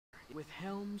With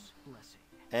Helm's blessing.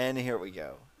 And here we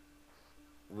go.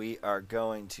 We are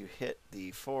going to hit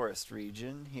the forest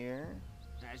region here.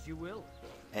 As you will.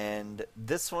 And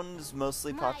this one's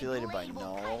mostly populated by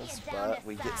gnolls, but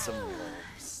we get some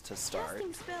wolves to start.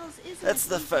 That's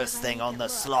the first thing on the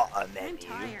slaughter menu.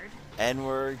 And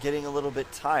we're getting a little bit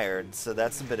tired, so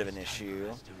that's a bit of an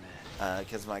issue.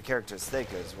 Because my character's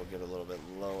Thakos will get a little bit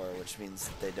lower, which means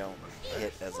that they don't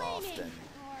hit as often.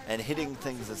 And hitting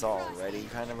things is already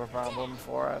kind of a problem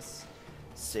for us.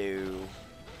 So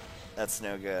that's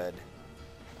no good.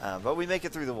 But we make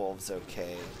it through the wolves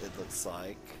okay, it looks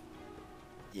like.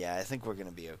 Yeah, I think we're going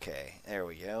to be okay. There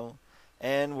we go.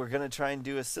 And we're going to try and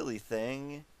do a silly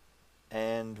thing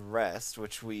and rest,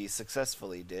 which we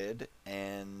successfully did.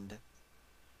 And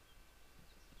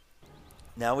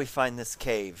now we find this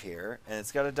cave here, and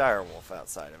it's got a direwolf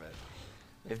outside of it.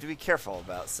 We have to be careful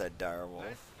about said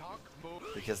direwolf,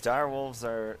 because direwolves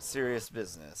are serious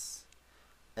business.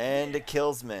 And it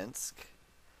kills Minsk.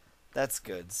 That's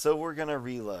good. So we're going to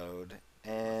reload,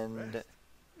 and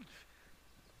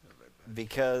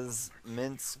because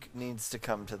Minsk needs to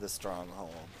come to the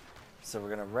stronghold. So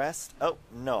we're going to rest. Oh,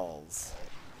 gnolls.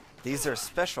 These are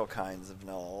special kinds of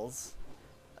gnolls.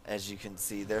 As you can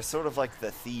see, they're sort of like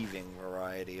the thieving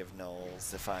variety of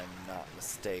gnolls, if I'm not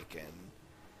mistaken.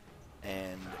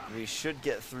 And we should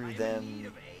get through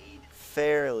them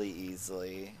fairly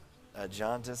easily.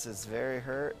 Ajantis is very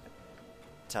hurt.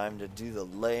 Time to do the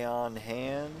lay on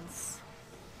hands.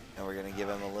 And we're going to give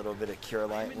him a little bit of cure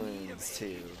light wounds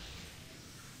too.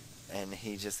 And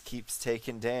he just keeps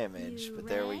taking damage, but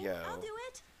there we go.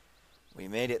 We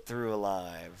made it through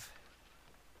alive.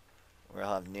 We'll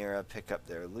have Nira pick up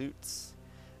their loots.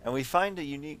 And we find a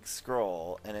unique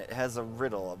scroll, and it has a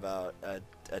riddle about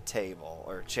a table,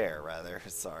 or chair rather,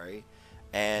 sorry.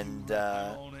 And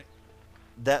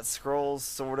that scroll's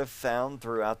sort of found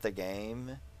throughout the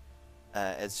game.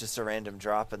 It's just a random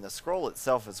drop, and the scroll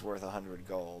itself is worth 100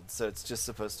 gold. So it's just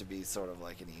supposed to be sort of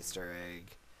like an Easter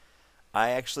egg.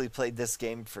 I actually played this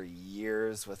game for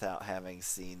years without having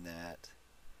seen that.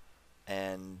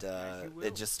 And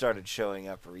it just started showing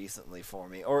up recently for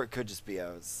me. Or it could just be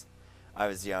I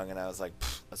was young and I was like,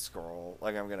 a scroll.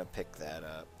 Like, I'm going to pick that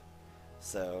up.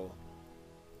 So,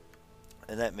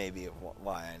 and that may be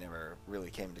why I never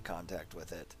really came to contact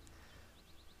with it.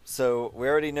 So, we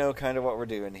already know kind of what we're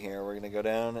doing here. We're going to go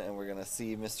down and we're going to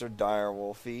see Mr.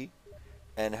 Direwolfy.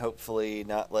 And hopefully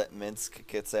not let Minsk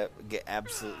get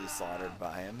absolutely slaughtered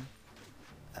by him.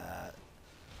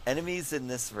 Enemies in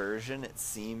this version, it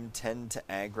seems, tend to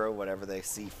aggro whatever they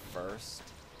see first,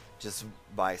 just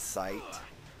by sight.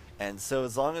 And so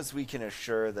as long as we can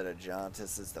assure that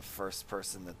Ajantis is the first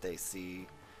person that they see,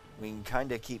 we can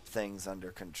kind of keep things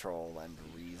under control and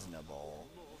reasonable.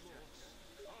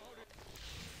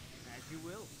 As you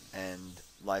will. And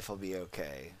life will be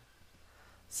okay.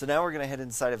 So now we're going to head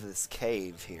inside of this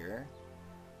cave here.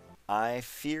 I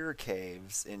fear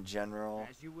caves in general,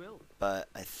 As you will. but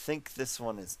I think this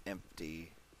one is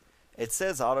empty. It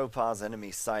says autopause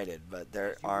enemy sighted, but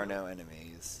there are no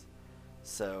enemies.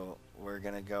 So we're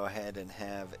going to go ahead and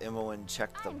have Imoen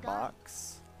check the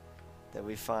box that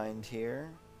we find here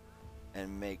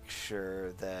and make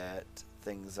sure that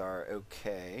things are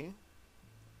okay.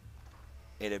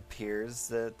 It appears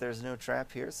that there's no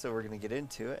trap here, so we're going to get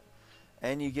into it.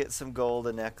 And you get some gold,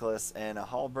 a necklace, and a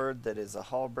halberd that is a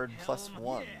halberd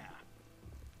 +1.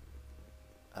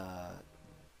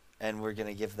 And we're going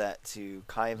to give that to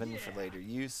Kaivan for later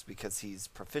use because he's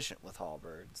proficient with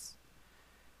halberds.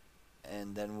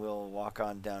 And then we'll walk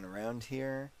on down around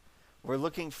here. We're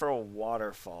looking for a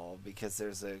waterfall because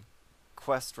there's a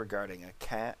quest regarding a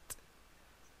cat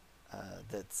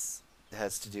that's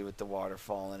has to do with the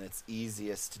waterfall, and it's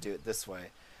easiest to do it this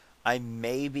way. I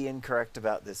may be incorrect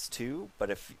about this too, but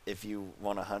if you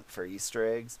want to hunt for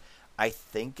Easter eggs, I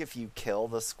think if you kill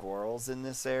the squirrels in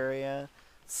this area,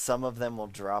 some of them will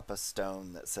drop a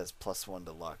stone that says +1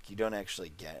 to luck. You don't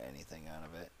actually get anything out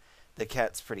of it. The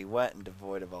cat's pretty wet and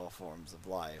devoid of all forms of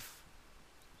life.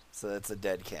 So that's a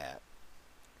dead cat.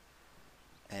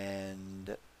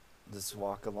 And just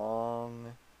walk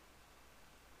along.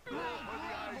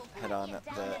 Head on up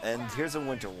and here's a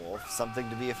winter wolf, something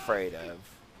to be afraid of.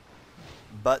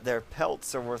 But their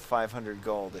pelts are worth 500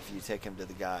 gold if you take them to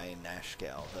the guy in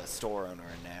Nashkel, the store owner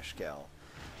in Nashkel.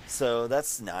 So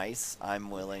that's nice.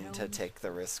 I'm willing to take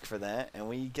the risk for that, and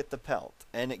we get the pelt.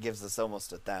 And it gives us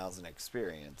almost 1,000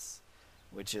 experience,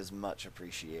 which is much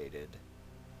appreciated.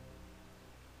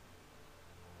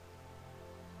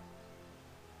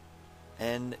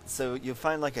 And so you'll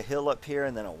find like a hill up here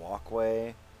and then a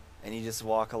walkway. and you just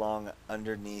walk along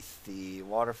underneath the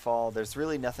waterfall. There's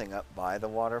really nothing up by the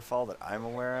waterfall that I'm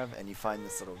aware of, and you find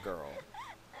this little girl.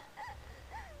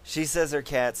 She says her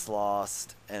cat's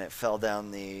lost, and it fell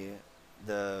down the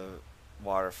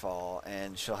waterfall,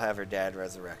 and she'll have her dad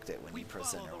resurrect it when you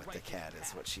present her with the cat,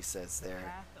 is what she says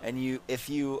there. And if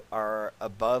you are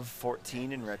above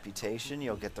 14 in reputation,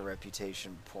 you'll get the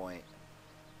reputation point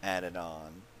added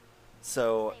on.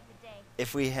 So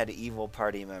if we had evil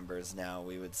party members now,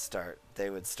 they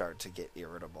would start to get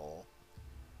irritable.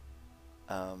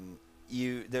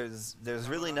 There's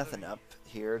really nothing up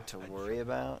here to worry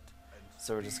about,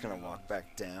 so we're just gonna walk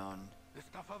back down.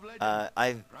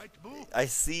 I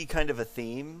see kind of a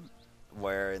theme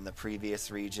where in the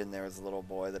previous region there was a little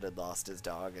boy that had lost his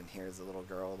dog, and here's a little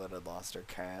girl that had lost her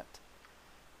cat.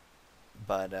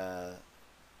 But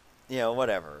you know,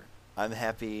 whatever. I'm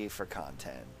happy for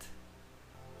content.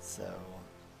 So,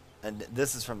 and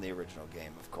this is from the original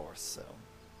game, of course. So,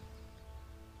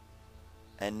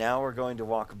 and now we're going to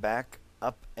walk back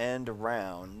up and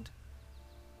around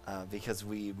because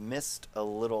we missed a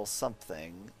little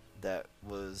something that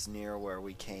was near where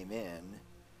we came in,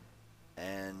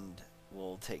 and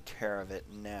we'll take care of it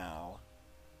now.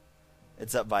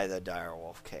 It's up by the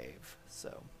direwolf cave.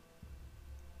 So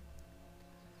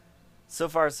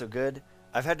far so good.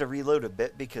 I've had to reload a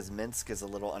bit because Minsk is a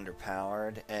little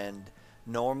underpowered, and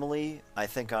normally I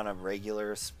think on a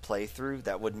regular playthrough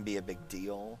that wouldn't be a big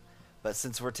deal, but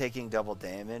since we're taking double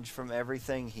damage from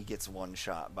everything, he gets one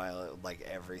shot by like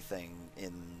everything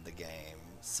in the game.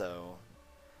 So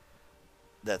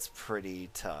that's pretty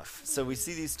tough. So we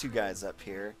see these two guys up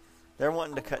here. They're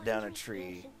wanting to cut down a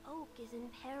tree.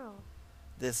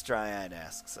 This dryad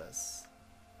asks us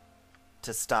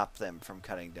to stop them from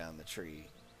cutting down the tree.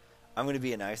 I'm going to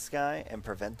be a nice guy and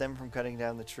prevent them from cutting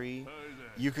down the tree.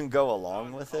 You can go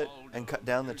along with it and cut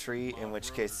down the tree, in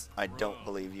which case I don't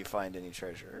believe you find any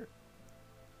treasure.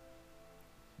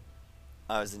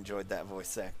 I always enjoyed that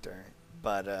voice actor.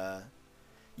 But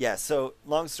yeah, so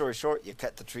long story short, you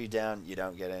cut the tree down, you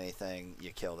don't get anything,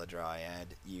 you kill the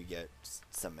dryad, you get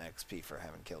some XP for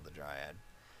having killed the dryad.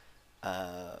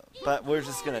 But we're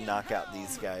just going to knock out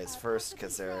these guys first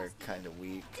because they're kind of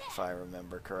weak, if I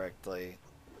remember correctly.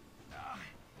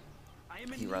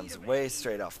 He runs away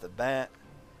straight off the bat.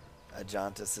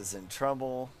 Ajantis is in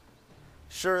trouble.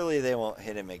 Surely they won't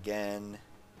hit him again.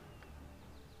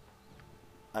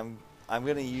 I'm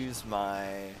going to use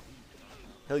my...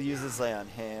 He'll use his lay on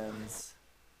hands.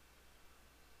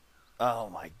 Oh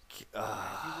my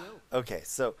god. Okay,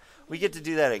 so we get to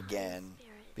do that again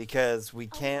because we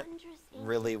can't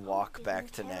really walk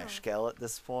back to Nashkel at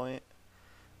this point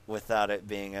without it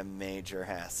being a major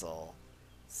hassle.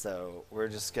 So we're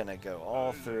just going to go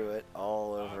all through it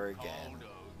all over again.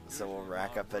 So we'll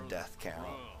rack up a death count.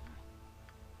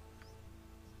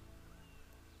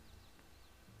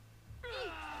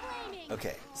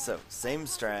 Okay, so same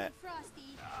strat.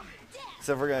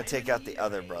 So we're going to take out the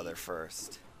other brother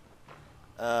first.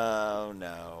 Oh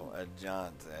no,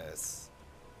 Ajantis.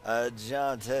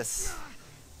 Ajantis.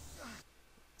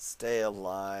 Stay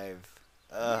alive.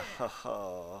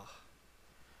 Oh.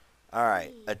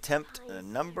 Alright, attempt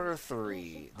number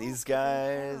 3. These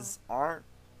guys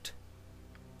aren't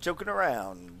joking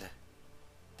around.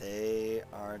 They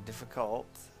are difficult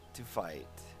to fight.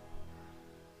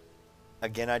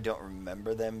 Again, I don't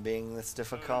remember them being this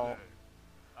difficult.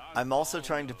 I'm also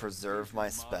trying to preserve my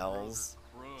spells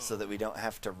so that we don't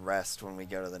have to rest when we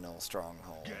go to the Gnoll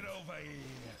Stronghold.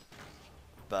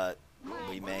 But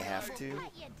we may have to.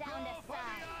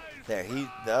 There,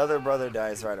 the other brother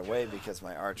dies right away because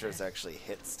my archers actually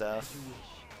hit stuff.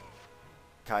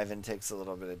 Kaivan takes a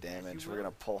little bit of damage. We're going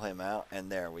to pull him out,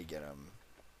 and there we get him.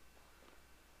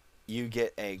 You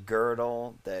get a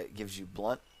girdle that gives you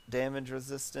blunt damage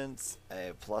resistance,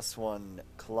 a +1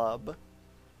 club,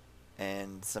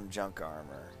 and some junk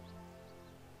armor.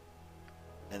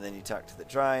 And then you talk to the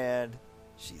Dryad.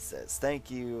 She says thank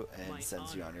you and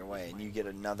sends you on your way, and you get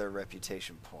another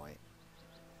reputation point.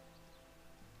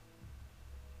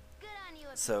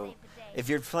 So if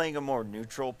you're playing a more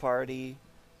neutral party,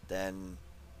 then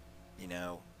you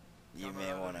know you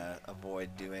may want to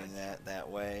avoid doing that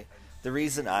way. The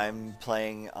reason I'm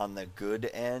playing on the good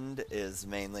end is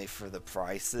mainly for the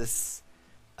prices,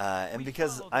 and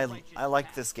because I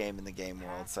like this game in the game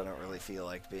world, so I don't really feel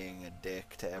like being a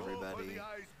dick to everybody.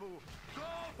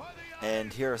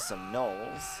 And here are some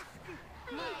gnolls.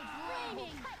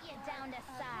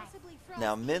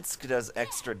 Now Minsk does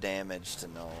extra damage to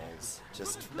gnolls,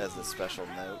 just as a special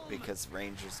note, because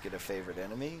rangers get a favorite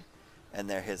enemy, and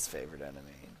they're his favorite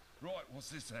enemy. Right, what's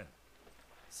this then?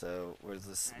 So we'll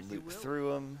just loop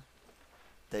through them.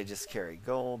 They just carry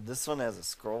gold. This one has a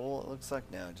scroll, it looks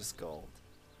like. No, just gold.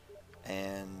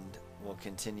 And we'll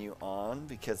continue on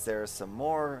because there are some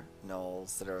more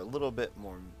gnolls that are a little bit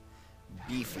more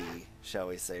beefy, shall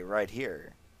we say, right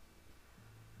here.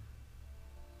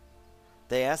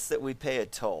 They ask that we pay a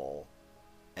toll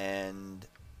and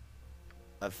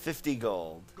of 50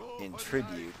 gold in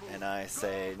tribute, and I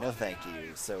say no thank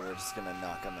you, so we're just gonna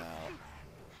knock them out.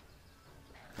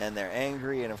 And they're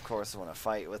angry and of course want to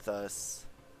fight with us.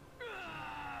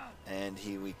 And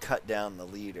we cut down the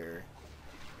leader.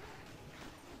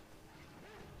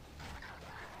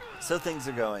 So things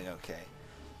are going okay.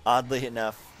 Oddly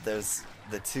enough,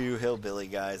 the two hillbilly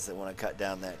guys that want to cut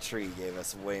down that tree gave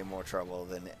us way more trouble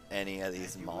than any of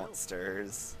these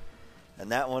monsters.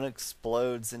 And that one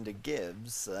explodes into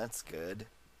gibs, so that's good.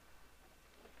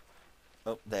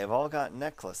 Oh, they've all got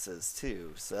necklaces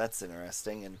too, so that's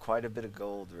interesting, and quite a bit of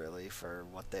gold really for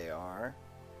what they are.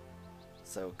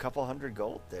 So a couple hundred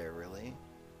gold there really.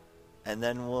 And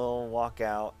then we'll walk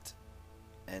out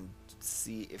and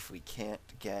see if we can't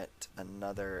get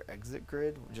another exit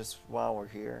grid just while we're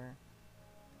here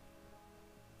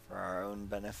for our own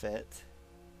benefit.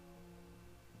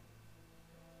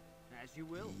 As you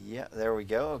will. Yeah, there we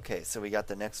go. Okay, so we got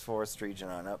the next forest region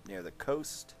on up near the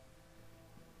coast.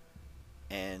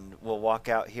 And we'll walk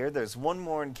out here. There's one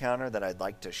more encounter that I'd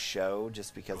like to show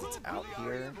just because it's out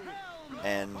here.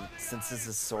 And since this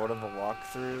is sort of a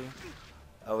walkthrough,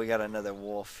 oh, we got another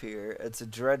wolf here. It's a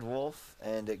dread wolf,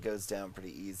 and it goes down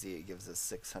pretty easy. It gives us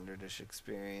 600-ish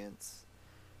experience.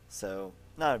 So,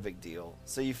 not a big deal.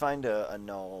 So you find a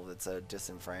gnoll that's a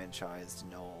disenfranchised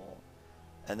gnoll.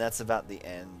 And that's about the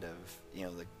end of, you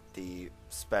know, the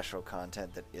special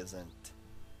content that isn't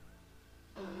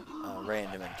a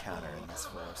random encounter in this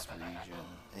forest region.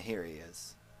 And here he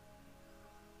is.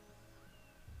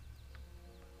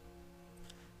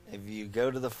 If you go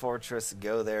to the fortress,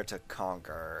 go there to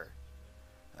conquer.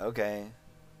 Okay.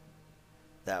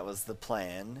 That was the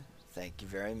plan. Thank you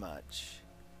very much.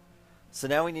 So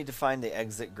now we need to find the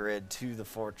exit grid to the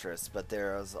fortress, but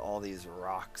there's all these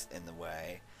rocks in the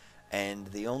way. And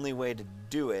the only way to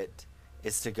do it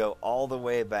is to go all the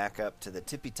way back up to the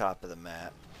tippy top of the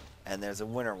map. And there's a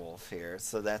winter wolf here,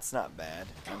 so that's not bad.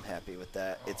 I'm happy with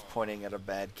that. It's pointing at a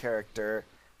bad character.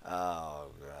 Oh,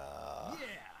 God.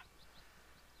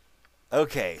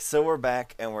 Okay, so we're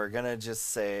back, and we're going to just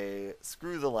say,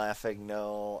 screw the laughing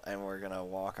gnoll, and we're going to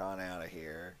walk on out of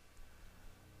here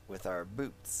with our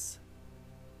boots.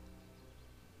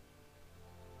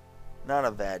 Not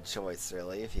a bad choice,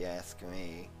 really, if you ask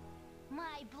me.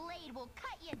 My blade will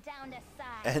cut you down to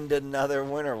size. And another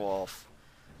winter wolf.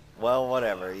 Well,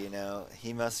 whatever, you know.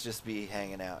 He must just be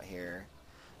hanging out here.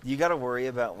 You gotta worry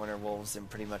about winter wolves in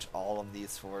pretty much all of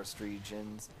these forest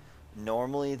regions.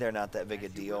 Normally, they're not that big a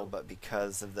deal, but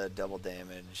because of the double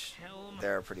damage,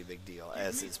 they're a pretty big deal,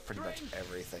 as is pretty much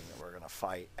everything that we're gonna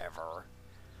fight ever.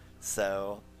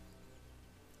 So,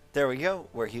 there we go.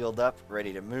 We're healed up,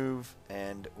 ready to move,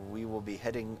 and we will be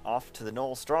heading off to the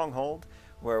Gnoll Stronghold,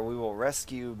 where we will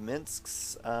rescue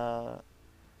Minsk's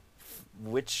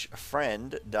witch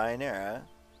friend, Dianera,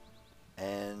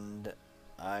 and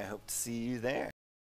I hope to see you there.